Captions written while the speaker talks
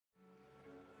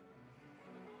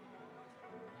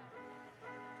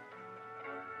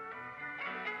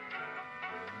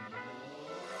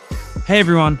Hey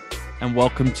everyone, and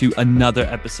welcome to another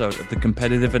episode of the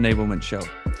Competitive Enablement Show.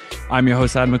 I'm your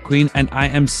host, Adam McQueen, and I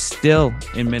am still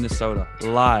in Minnesota,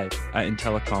 live at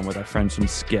IntelliCon with our friends from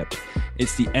SCIP.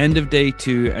 It's the end of day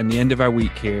 2 and the end of our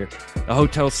week here. The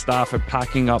hotel staff are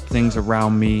packing up things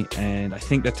around me, and I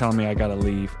think they're telling me I gotta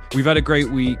leave. We've had a great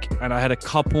week, and I had a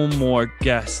couple more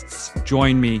guests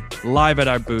join me live at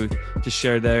our booth to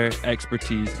share their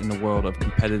expertise in the world of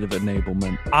competitive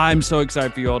enablement. I'm so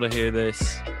excited for you all to hear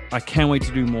this. I can't wait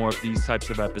to do more of these types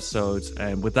of episodes.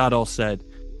 And with that all said,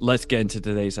 let's get into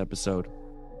today's episode.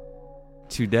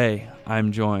 Today,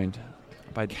 I'm joined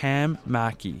by Cam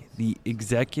Mackey, the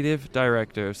Executive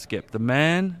Director of SCIP, the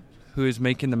man who is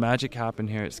making the magic happen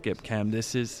here at SCIP. Cam,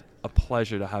 this is a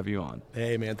pleasure to have you on.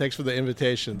 Hey, man, thanks for the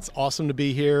invitation. It's awesome to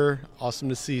be here. Awesome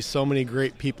to see so many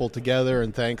great people together,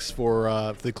 and thanks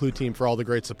for the Clue team for all the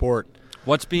great support.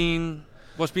 What's been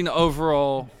the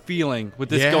overall feeling with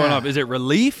this going up? Is it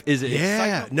relief? Is it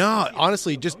excitement? No,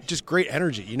 honestly, just great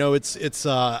energy. You know, it's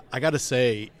I got to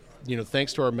say, you know,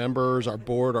 thanks to our members, our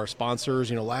board, our sponsors,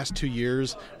 you know, last 2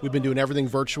 years, we've been doing everything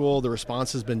virtual. The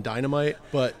response has been dynamite.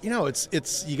 But, you know,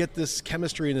 it's you get this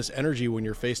chemistry and this energy when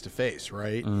you're face to face,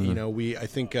 right? You know, I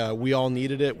think we all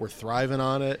needed it. We're thriving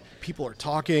on it. People are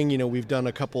talking. You know, we've done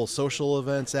a couple of social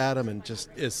events, Adam, and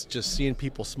it's just seeing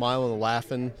people smiling and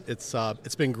laughing. It's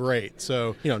been great.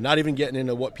 So, you know, not even getting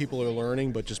into what people are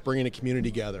learning, but just bringing a community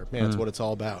together. Man, it's what it's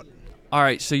all about. All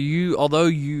right, so although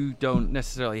you don't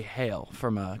necessarily hail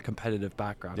from a competitive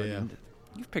background, I mean,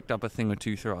 you've picked up a thing or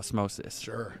two through osmosis.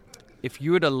 Sure. If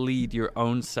you were to lead your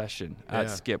own session at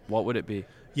SCIP, what would it be?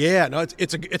 Yeah, no,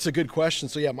 it's a good question.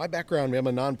 So yeah, my background, I'm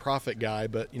a nonprofit guy,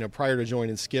 but you know, prior to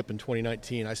joining SCIP in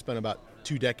 2019, I spent about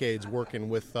 2 decades working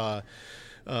with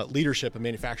leadership in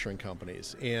manufacturing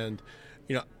companies, and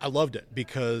you know, I loved it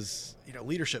because, you know,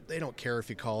 leadership, they don't care if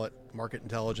you call it market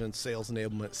intelligence, sales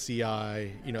enablement,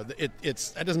 CI, you know,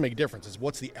 that doesn't make a difference. It's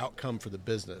what's the outcome for the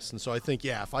business. And so I think,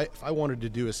 if I wanted to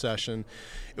do a session,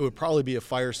 it would probably be a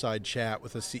fireside chat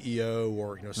with a CEO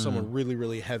or, you know, someone really,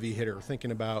 really heavy hitter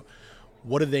thinking about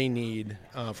what do they need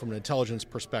from an intelligence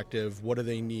perspective? What do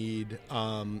they need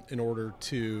in order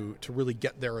to really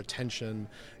get their attention?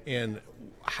 And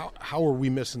how are we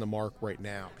missing the mark right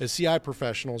now? As CI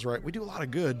professionals, right, we do a lot of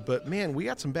good, but man, we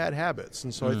got some bad habits.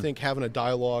 And so I think having a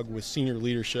dialogue with senior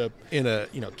leadership in a,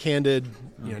 you know, candid,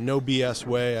 you know, no BS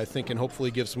way, I think can hopefully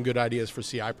give some good ideas for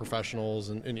CI professionals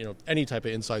and you know, any type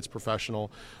of insights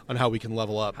professional on how we can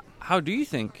level up. How do you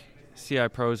think CI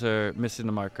pros are missing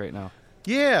the mark right now?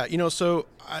 Yeah, you know, so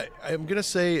I'm going to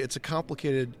say it's a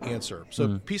complicated answer.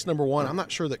 So piece number one, I'm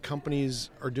not sure that companies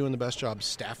are doing the best job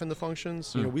staffing the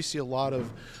functions. You know, we see a lot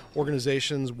of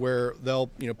organizations where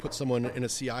they'll, you know, put someone in a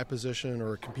CI position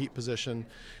or a compete position,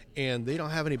 and they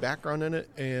don't have any background in it,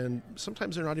 and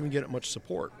sometimes they're not even getting much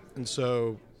support. And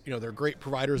so, you know, there are great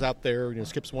providers out there. You know,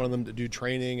 SCIP's one of them to do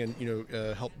training and, you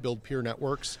know, help build peer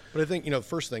networks. But I think, you know, the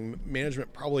first thing,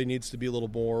 management probably needs to be a little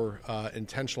more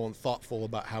intentional and thoughtful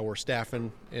about how we're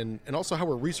staffing and also how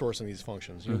we're resourcing these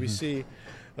functions. You know, we see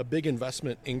a big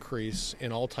investment increase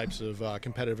in all types of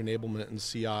competitive enablement and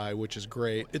CI, which is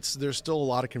great. There's still a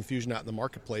lot of confusion out in the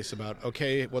marketplace about,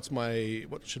 okay, what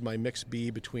should my mix be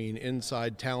between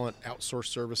inside talent, outsourced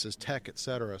services, tech, et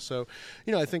cetera. So,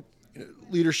 you know, I think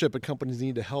leadership at companies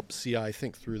need to help CI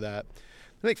think through that.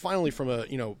 I think finally, from a,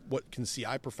 you know, what can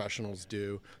CI professionals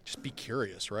do? Just be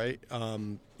curious, right?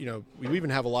 You know, we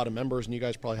even have a lot of members, and you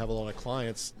guys probably have a lot of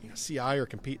clients. You know, CI or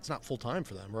compete, it's not full time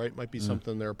for them, right? It might be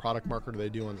something they're a product marketer they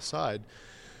do on the side.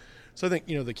 So I think,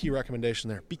 you know, the key recommendation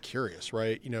there, be curious,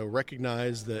 right? You know,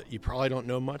 recognize that you probably don't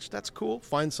know much. That's cool.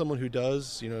 Find someone who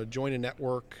does, you know, join a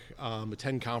network,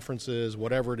 attend conferences,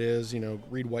 whatever it is, you know,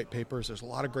 read white papers. There's a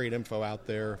lot of great info out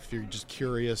there if you're just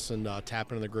curious and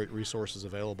tap into the great resources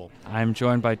available. I'm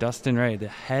joined by Dustin Ray, the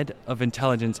head of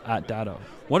intelligence at Datto.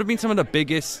 What have been some of the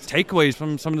biggest takeaways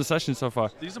from some of the sessions so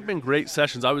far? These have been great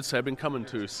sessions. I would say I've been coming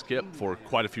to SCIP for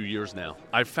quite a few years now.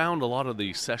 I've found a lot of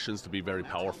these sessions to be very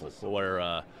powerful,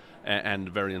 where and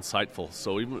very insightful.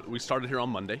 So we started here on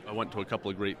Monday. I went to a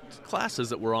couple of great classes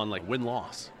that were on like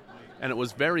win-loss. And it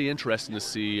was very interesting to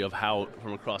see of how,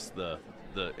 from across the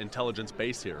intelligence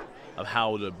base here, of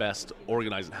how to best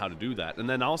organize and how to do that. And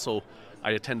then also,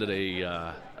 I attended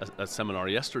a seminar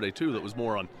yesterday too that was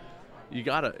more on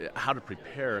how to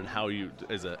prepare and how you,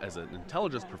 as an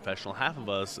intelligence professional, half of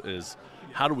us is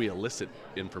how do we elicit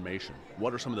information?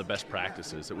 What are some of the best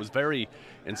practices? It was very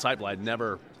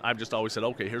insightful. I've just always said,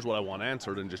 okay, here's what I want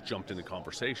answered, and just jumped into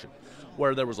conversation.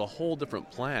 Where there was a whole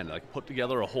different plan, like put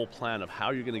together a whole plan of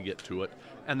how you're going to get to it,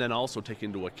 and then also take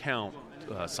into account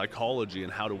psychology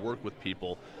and how to work with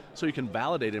people so you can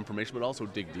validate information but also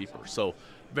dig deeper. So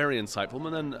very insightful.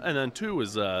 And then two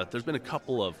is there's been a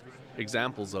couple of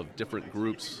examples of different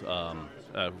groups.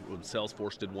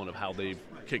 Salesforce did one of how they've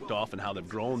kicked off and how they've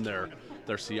grown their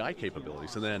CI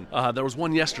capabilities. And then there was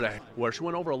one yesterday where she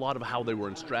went over a lot of how they were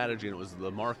in strategy, and it was the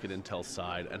market intel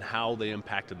side and how they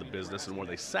impacted the business and where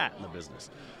they sat in the business.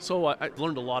 So I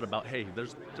learned a lot about, hey,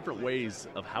 there's different ways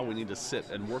of how we need to sit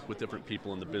and work with different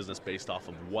people in the business based off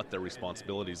of what their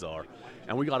responsibilities are.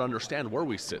 And we got to understand where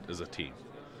we sit as a team.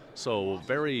 So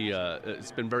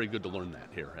it's been very good to learn that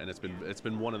here, and it's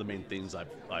been one of the main things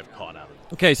I've caught out of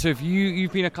it. Okay, so if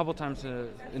you've been a couple times to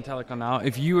IntelliCon now,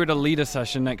 if you were to lead a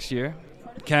session next year,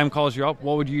 Cam calls you up,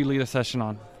 what would you lead a session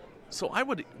on? So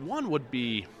one would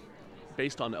be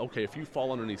based on, okay, if you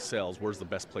fall underneath sales, where's the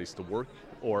best place to work?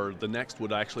 Or the next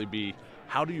would actually be,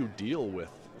 how do you deal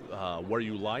with where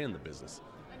you lie in the business,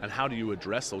 and how do you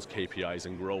address those KPIs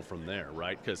and grow from there,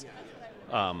 right? Because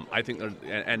I think,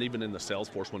 and even in the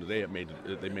Salesforce one today,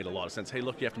 they made a lot of sense. Hey,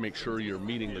 look, you have to make sure you're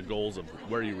meeting the goals of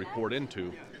where you report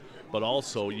into, but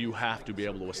also you have to be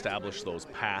able to establish those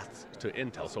paths to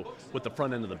Intel. So with the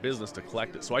front end of the business to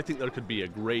collect it. So I think there could be a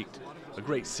great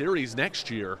series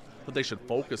next year, but they should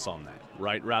focus on that,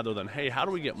 right? Rather than, hey, how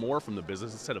do we get more from the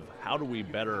business, instead of how do we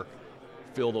better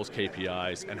fill those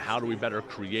KPIs and how do we better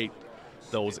create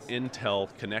those Intel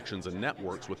connections and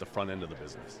networks with the front end of the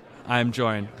business. I'm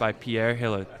joined by Pierre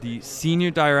Hiller, the Senior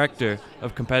Director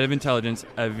of Competitive Intelligence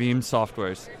at Veeam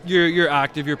Softwares. You're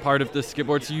active, you're part of the SCIP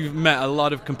board, so you've met a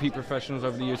lot of compete professionals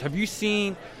over the years. Have you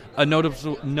seen a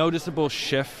noticeable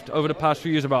shift over the past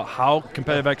few years about how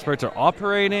competitive experts are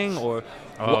operating, or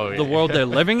the world they're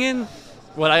living in?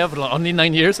 Well, I have only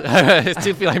 9 years. I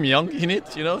still feel I'm young in it,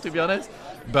 to be honest.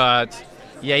 But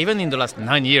yeah, even in the last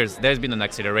 9 years, there's been an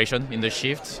acceleration in the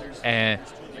shift. And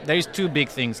there is two big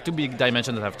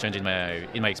dimensions that have changed in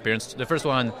my experience. The first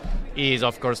one is,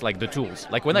 of course, like the tools.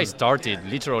 Like when I started,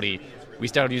 literally, we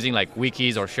started using like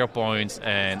wikis or SharePoints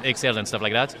and Excel and stuff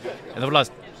like that. And over the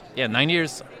last 9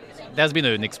 years, there's been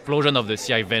an explosion of the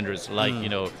CI vendors, like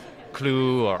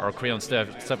Clue or Crayon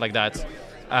stuff like that.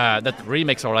 That really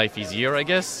makes our life easier, I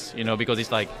guess. Because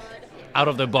it's like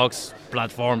out-of-the-box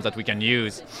platforms that we can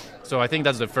use. So I think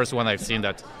that's the first one I've seen,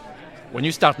 that when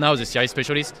you start now as a CI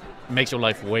specialist, it makes your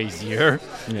life way easier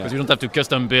because you don't have to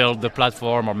custom build the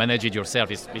platform or manage it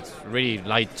yourself. It's really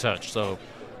light touch. So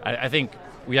I think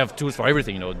we have tools for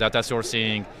everything, data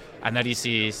sourcing,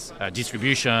 analysis,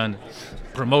 distribution,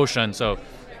 promotion. So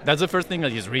that's the first thing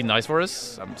that is really nice for us.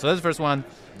 So that's the first one.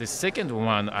 The second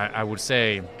one, I would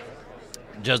say,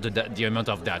 just the amount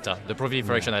of data, the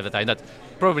proliferation of data. That's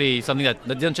probably something that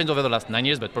didn't change over the last 9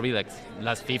 years, but probably like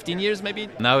last 15 years maybe.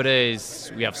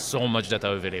 Nowadays, we have so much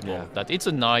data available that it's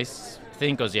a nice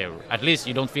thing, because at least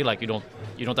you don't feel like you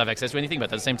don't have access to anything, but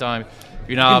at the same time,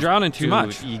 you can drown in too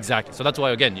much. Exactly. So that's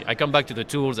why, again, I come back to the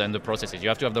tools and the processes. You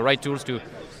have to have the right tools to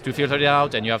filter it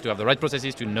out, and you have to have the right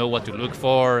processes to know what to look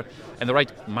for, and the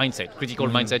right mindset, critical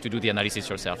mindset to do the analysis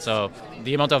yourself. So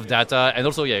the amount of data, and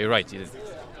also, you're right.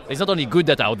 There's not only good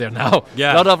data out there now.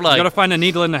 Yeah, a lot of you got to find a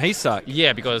needle in the haystack.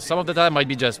 Yeah, because some of the data might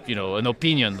be just an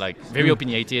opinion, like very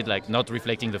opinionated, like not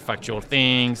reflecting the factual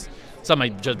things. Some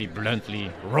might just be bluntly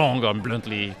wrong or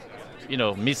bluntly,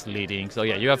 misleading. So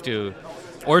you have to.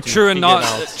 Or true and not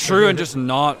true and just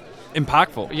not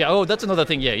impactful. Yeah. Oh, that's another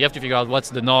thing. Yeah, you have to figure out what's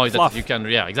the noise fluff. That you can.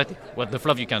 Yeah, exactly. What the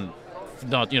fluff you can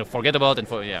not forget about, and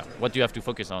what you have to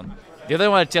focus on. The other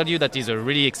one I'll tell you that is a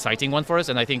really exciting one for us,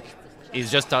 and I think is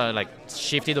just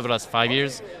shifted over the last 5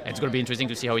 years, and it's going to be interesting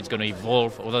to see how it's going to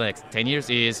evolve over the next 10 years,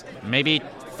 is maybe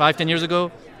 5-10 years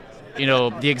ago,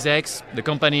 the execs, the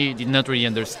company did not really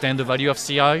understand the value of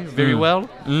CI very well.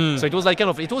 So it was like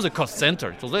it was a cost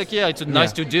center. It was like, it's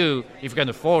nice to do if you can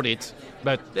afford it,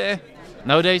 but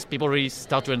nowadays people really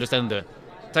start to understand the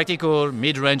tactical,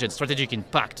 mid-range, and strategic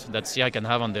impact that CI can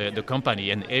have on the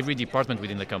company and every department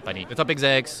within the company. The top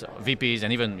execs, VPs,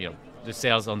 and even the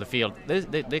sales on the field,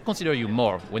 they consider you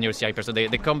more when you're a CI person. They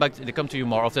come to you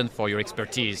more often for your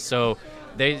expertise. So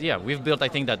we've built, I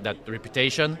think, that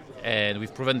reputation, and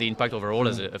we've proven the impact overall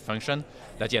as a function.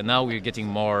 That now we're getting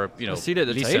more, a seat at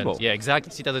the table. Yeah,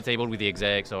 exactly. Sit at the table with the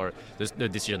execs or the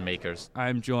decision makers.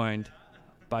 I'm joined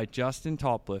by Justin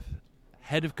Topliff,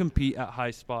 head of compete at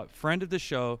HighSpot, friend of the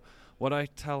show. What I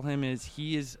tell him is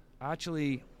he is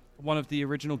actually one of the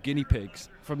original guinea pigs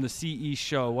from the CE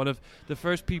show, one of the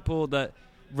first people that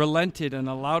relented and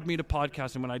allowed me to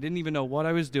podcast him when I didn't even know what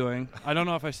I was doing. I don't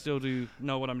know if I still do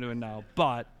know what I'm doing now,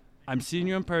 but I'm seeing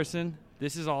you in person.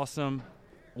 This is awesome.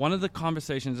 One of the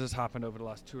conversations has happened over the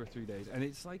last 2 or 3 days, and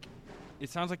it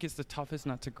sounds like it's the toughest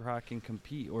nut to crack and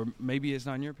compete, or maybe it's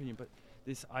not in your opinion, but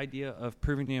this idea of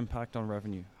proving the impact on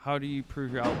revenue. How do you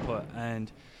prove your output?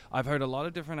 And I've heard a lot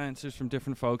of different answers from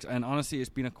different folks, and honestly, it's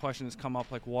been a question that's come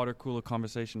up like water cooler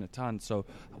conversation a ton. So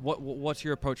what's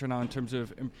your approach right now in terms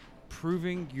of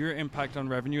improving your impact on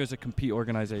revenue as a Compete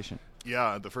organization?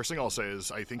 Yeah, the first thing I'll say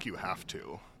is I think you have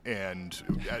to. And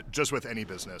just with any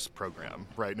business program,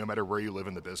 right, no matter where you live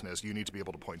in the business, you need to be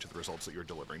able to point to the results that you're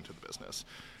delivering to the business.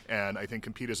 And I think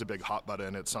Compete is a big hot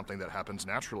button. It's something that happens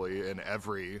naturally in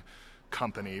every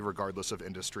company, regardless of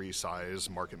industry, size,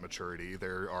 market maturity.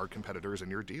 There are competitors in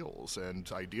your deals,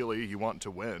 and ideally you want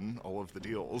to win all of the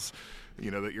deals,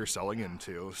 that you're selling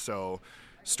into. So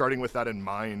starting with that in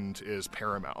mind is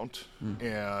paramount.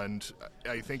 And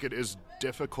I think it is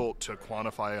difficult to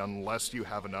quantify unless you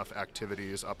have enough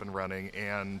activities up and running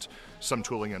and some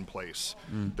tooling in place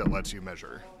that lets you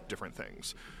measure different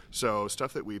things. So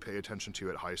stuff that we pay attention to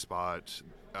at HighSpot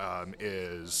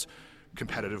is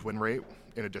competitive win rate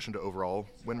in addition to overall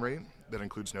win rate. That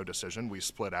includes no decision. We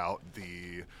split out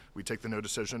we take the no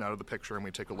decision out of the picture and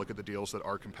we take a look at the deals that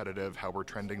are competitive, how we're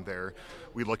trending there.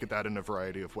 We look at that in a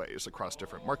variety of ways across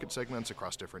different market segments,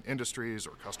 across different industries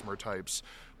or customer types,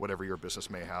 whatever your business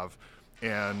may have.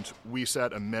 And we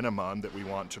set a minimum that we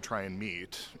want to try and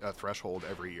meet, a threshold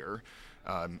every year.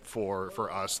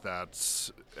 For us,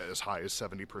 that's as high as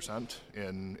 70%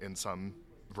 in some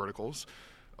verticals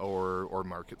or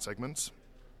market segments.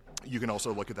 You can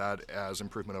also look at that as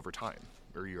improvement over time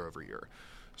or year over year.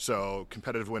 So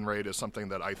competitive win rate is something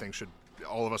that I think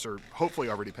all of us are hopefully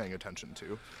already paying attention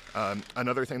to.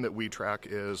 Another thing that we track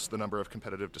is the number of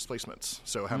competitive displacements.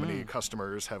 So how many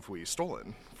customers have we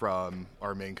stolen from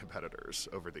our main competitors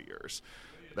over the years?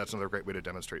 That's another great way to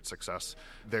demonstrate success.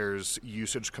 There's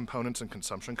usage components and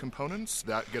consumption components.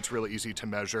 That gets really easy to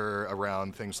measure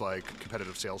around things like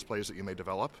competitive sales plays that you may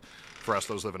develop. For us,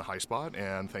 those live in HighSpot,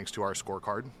 and thanks to our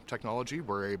scorecard technology,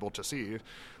 we're able to see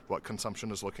what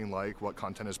consumption is looking like, what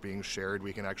content is being shared.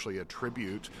 We can actually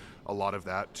attribute a lot of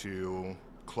that to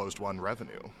closed-won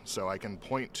revenue. So I can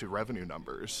point to revenue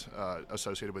numbers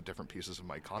associated with different pieces of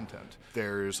my content.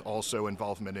 There's also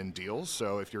involvement in deals.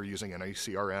 So if you're using any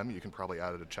CRM, you can probably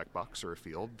add a checkbox or a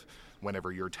field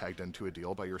whenever you're tagged into a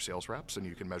deal by your sales reps, and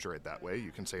you can measure it that way.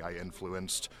 You can say, I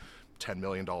influenced $10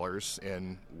 million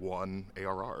in one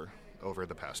ARR over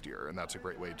the past year, and that's a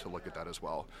great way to look at that as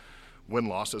well.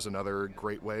 Win-loss is another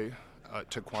great way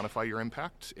to quantify your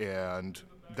impact, and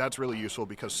that's really useful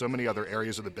because so many other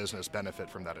areas of the business benefit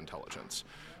from that intelligence.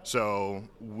 So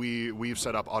we've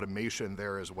set up automation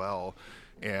there as well,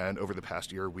 and over the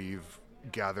past year we've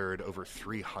gathered over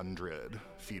 300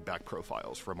 feedback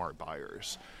profiles from our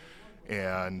buyers.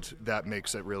 And that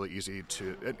makes it really easy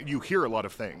you hear a lot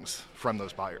of things from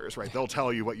those buyers, right? They'll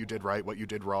tell you what you did right, what you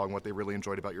did wrong, what they really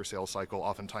enjoyed about your sales cycle.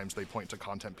 Oftentimes they point to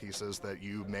content pieces that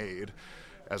you made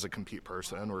as a Compete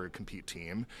person or a Compete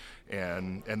team.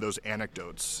 And those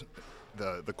anecdotes,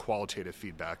 the qualitative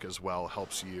feedback as well,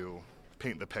 helps you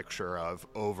paint the picture of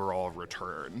overall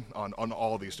return on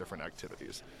all these different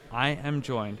activities. I am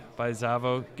joined by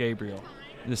Zavo Gabriel,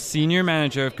 the Senior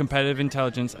Manager of Competitive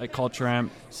Intelligence at Culture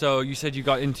Amp. So you said you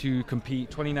got into Compete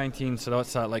 2019, so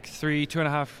that's like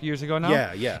 2.5 years ago now?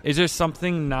 Yeah. Is there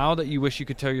something now that you wish you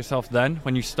could tell yourself then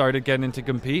when you started getting into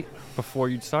Compete before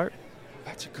you'd start?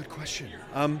 That's a good question.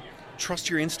 Trust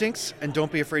your instincts and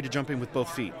don't be afraid to jump in with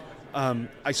both feet.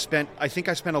 I think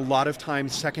I spent a lot of time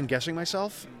second guessing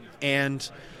myself, and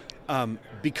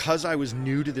because I was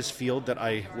new to this field, that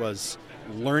I was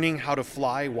learning how to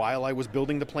fly while I was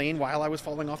building the plane, while I was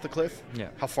falling off the cliff. Yeah.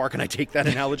 How far can I take that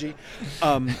analogy?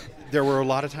 There were a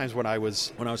lot of times when I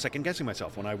was second guessing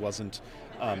myself, when I wasn't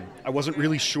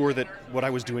really sure that what I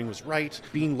was doing was right.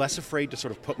 Being less afraid to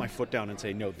sort of put my foot down and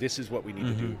say, no, this is what we need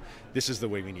to do. This is the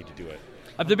way we need to do it.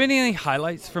 Have there been any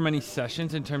highlights from any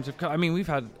sessions in terms of? I mean, we've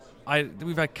had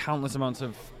countless amounts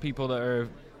of people that are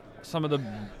some of the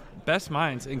best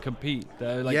minds in Compete.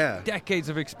 That are decades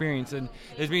of experience, and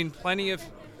there's been plenty of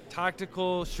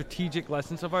tactical, strategic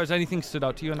lessons so far. Has anything stood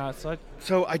out to you on that side?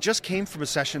 So I just came from a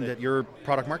session that your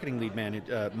product marketing lead man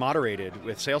moderated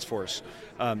with Salesforce,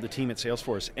 the team at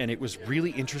Salesforce, and it was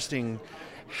really interesting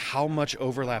how much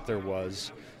overlap there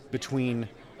was between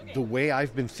the way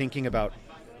I've been thinking about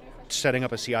setting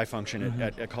up a CI function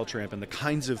at Culture Amp and the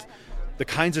kinds of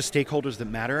stakeholders that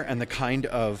matter and the kind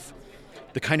of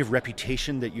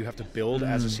reputation that you have to build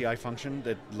as a CI function,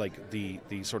 that like the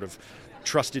sort of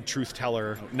trusted truth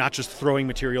teller, not just throwing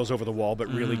materials over the wall, but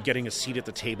really getting a seat at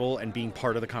the table and being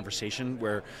part of the conversation,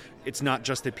 where it's not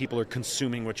just that people are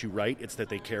consuming what you write, it's that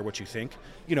they care what you think.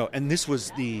 And this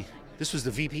was the This was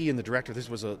the VP and the director. This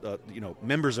was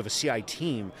members of a CI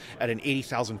team at an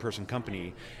 80,000 person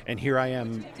company, and here I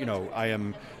am. I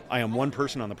am one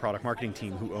person on the product marketing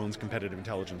team who owns competitive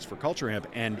intelligence for Culture Amp,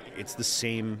 and it's the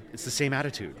same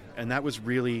attitude, and that was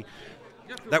really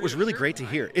great to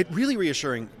hear. It really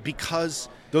reassuring, because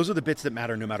those are the bits that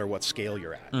matter no matter what scale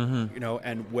you're at.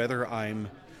 And whether I'm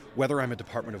a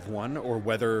department of one or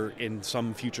whether in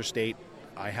some future state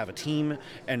I have a team,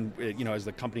 and as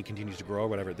the company continues to grow or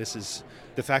whatever, this is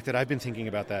the fact that I've been thinking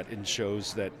about that, and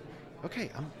shows that, okay,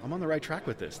 I'm on the right track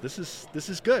with this. This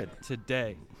is good.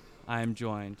 Today, I am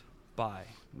joined by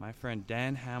my friend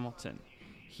Dan Hamilton.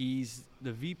 He's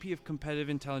the VP of Competitive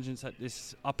Intelligence at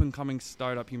this up-and-coming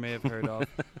startup you may have heard of,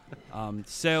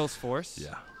 Salesforce.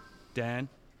 Yeah. Dan,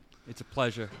 it's a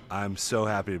pleasure. I'm so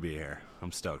happy to be here.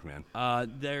 I'm stoked, man.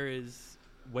 There is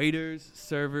waiters,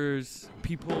 servers,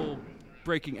 people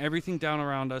breaking everything down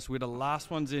around us. We're the last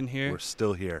ones in here. We're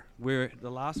still here. We're the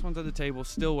last ones at the table,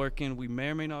 still working. We may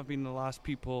or may not have been the last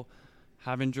people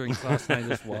having drinks last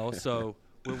night as well. So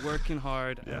we're working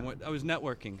hard. Yeah. And I was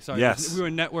networking. Sorry, Yes. we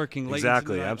were networking late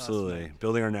Exactly, into the night absolutely. last night.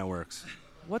 Building our networks.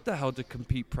 What the hell do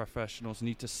compete professionals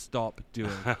need to stop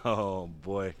doing? Oh,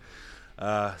 boy.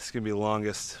 It's going to be the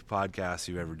longest podcast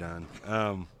you've ever done.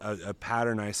 A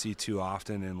pattern I see too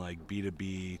often in like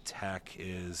B2B tech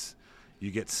is you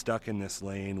get stuck in this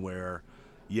lane where,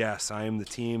 yes, I am the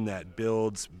team that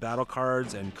builds battle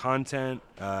cards and content,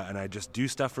 and I just do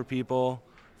stuff for people,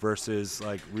 versus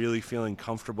like really feeling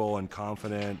comfortable and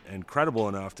confident and credible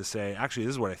enough to say, actually,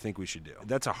 this is what I think we should do.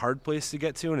 That's a hard place to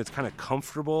get to, and it's kind of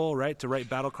comfortable, right? To write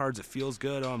battle cards, it feels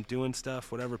good. Oh, I'm doing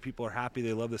stuff, whatever. People are happy.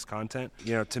 They love this content.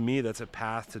 To me, that's a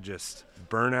path to just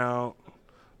burnout,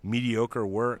 mediocre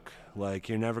work. Like,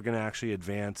 you're never going to actually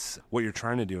advance what you're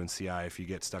trying to do in CI if you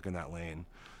get stuck in that lane.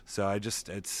 So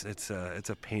it's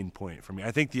a pain point for me.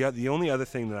 I think the only other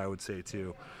thing that I would say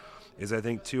too is I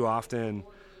think too often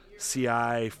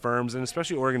CI firms and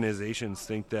especially organizations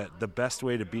think that the best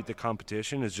way to beat the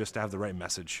competition is just to have the right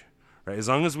message, right? As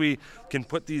long as we can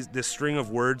put this string of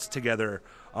words together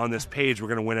on this page, we're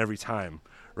going to win every time,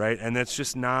 right? And that's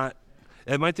just not.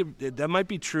 That might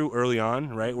be true early on,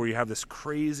 right, where you have this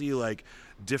crazy like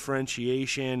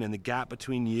differentiation and the gap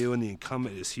between you and the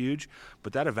incumbent is huge,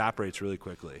 but that evaporates really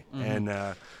quickly. And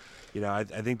I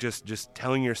think just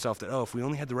telling yourself that, if we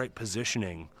only had the right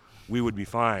positioning, we would be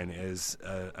fine, is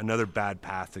another bad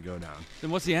path to go down. Then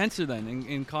what's the answer then,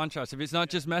 in contrast? If it's not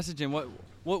just messaging,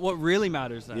 what really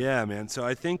matters then? Yeah, man. So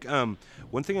I think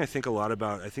one thing I think a lot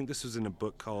about, I think this was in a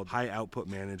book called High Output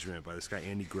Management by this guy,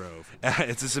 Andy Grove.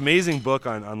 It's this amazing book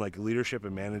on like leadership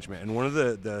and management. And one of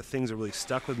the things that really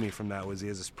stuck with me from that was he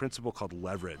has this principle called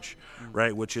leverage,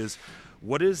 right? Which is,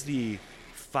 what is the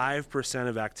 5%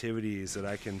 of activities that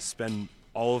I can spend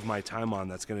all of my time on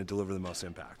that's going to deliver the most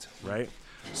impact, right?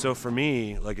 So for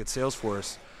me, like at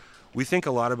Salesforce, we think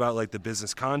a lot about like the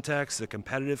business context, the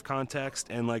competitive context,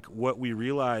 and like what we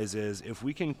realize is if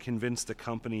we can convince the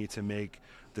company to make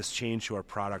this change to our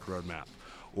product roadmap,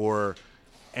 or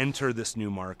enter this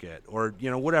new market, or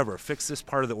whatever, fix this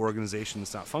part of the organization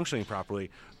that's not functioning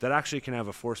properly, that actually can have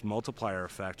a force multiplier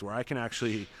effect where I can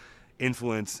actually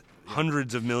influence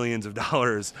hundreds of millions of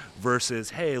dollars versus,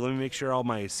 hey, let me make sure all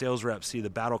my sales reps see the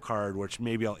battle card, which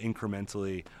maybe I'll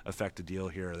incrementally affect a deal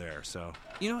here or there. So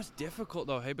it's difficult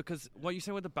though, hey, because what you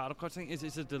say with the battle card thing is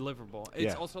it's a deliverable.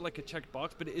 It's also like a checked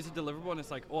box, but it is a deliverable, and it's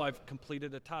like, I've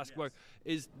completed a task. Where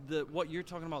is what you're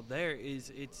talking about there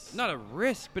is, it's not a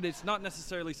risk, but it's not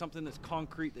necessarily something that's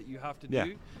concrete that you have to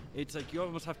do. It's like you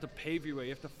almost have to pave your way. You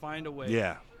have to find a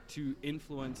way to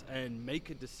influence and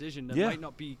make a decision that might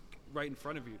not be right in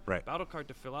front of you. Right. Battle card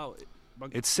to fill out.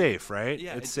 It's safe, right?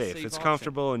 Yeah, it's safe. It's option.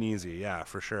 Comfortable and easy. Yeah,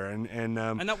 for sure. And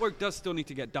that work does still need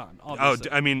to get done,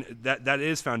 obviously. I mean, that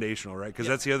is foundational, right? Because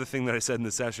that's the other thing that I said in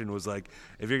the session was like,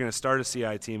 if you're going to start a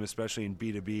CI team, especially in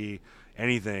B2B,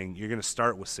 anything, you're going to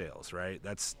start with sales, right?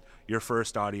 That's your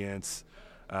first audience.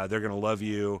 They're going to love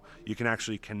you. You can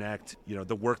actually connect,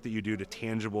 the work that you do to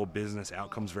tangible business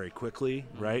outcomes very quickly,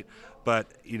 right?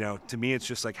 But, to me, it's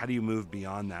just like, how do you move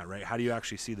beyond that, right? How do you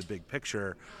actually see the big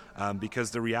picture? Because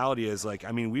the reality is, like,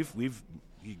 I mean, we've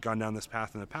gone down this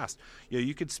path in the past.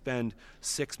 You could spend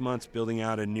 6 months building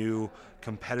out a new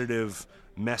competitive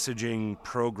messaging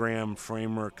program,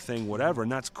 framework thing, whatever,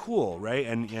 and that's cool, right?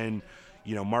 And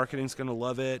marketing's going to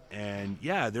love it. And,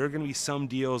 there are going to be some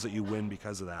deals that you win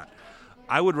because of that.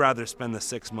 I would rather spend the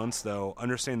 6 months, though,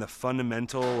 understanding the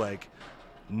fundamental, like,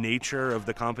 nature of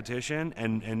the competition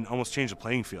and almost change the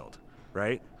playing field,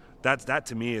 right? that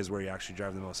to me is where you actually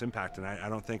drive the most impact, and I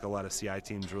don't think a lot of CI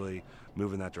teams really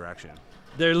move in that direction.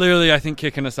 They're literally, I think,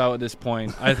 kicking us out at this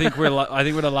point. I think we're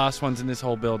the last ones in this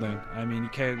whole building. I mean, you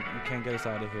can't get us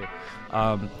out of here.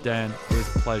 Dan, it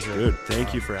was a pleasure. Dude,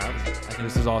 thank you for having me. I think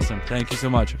this is awesome. Thank you so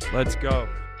much. Let's go.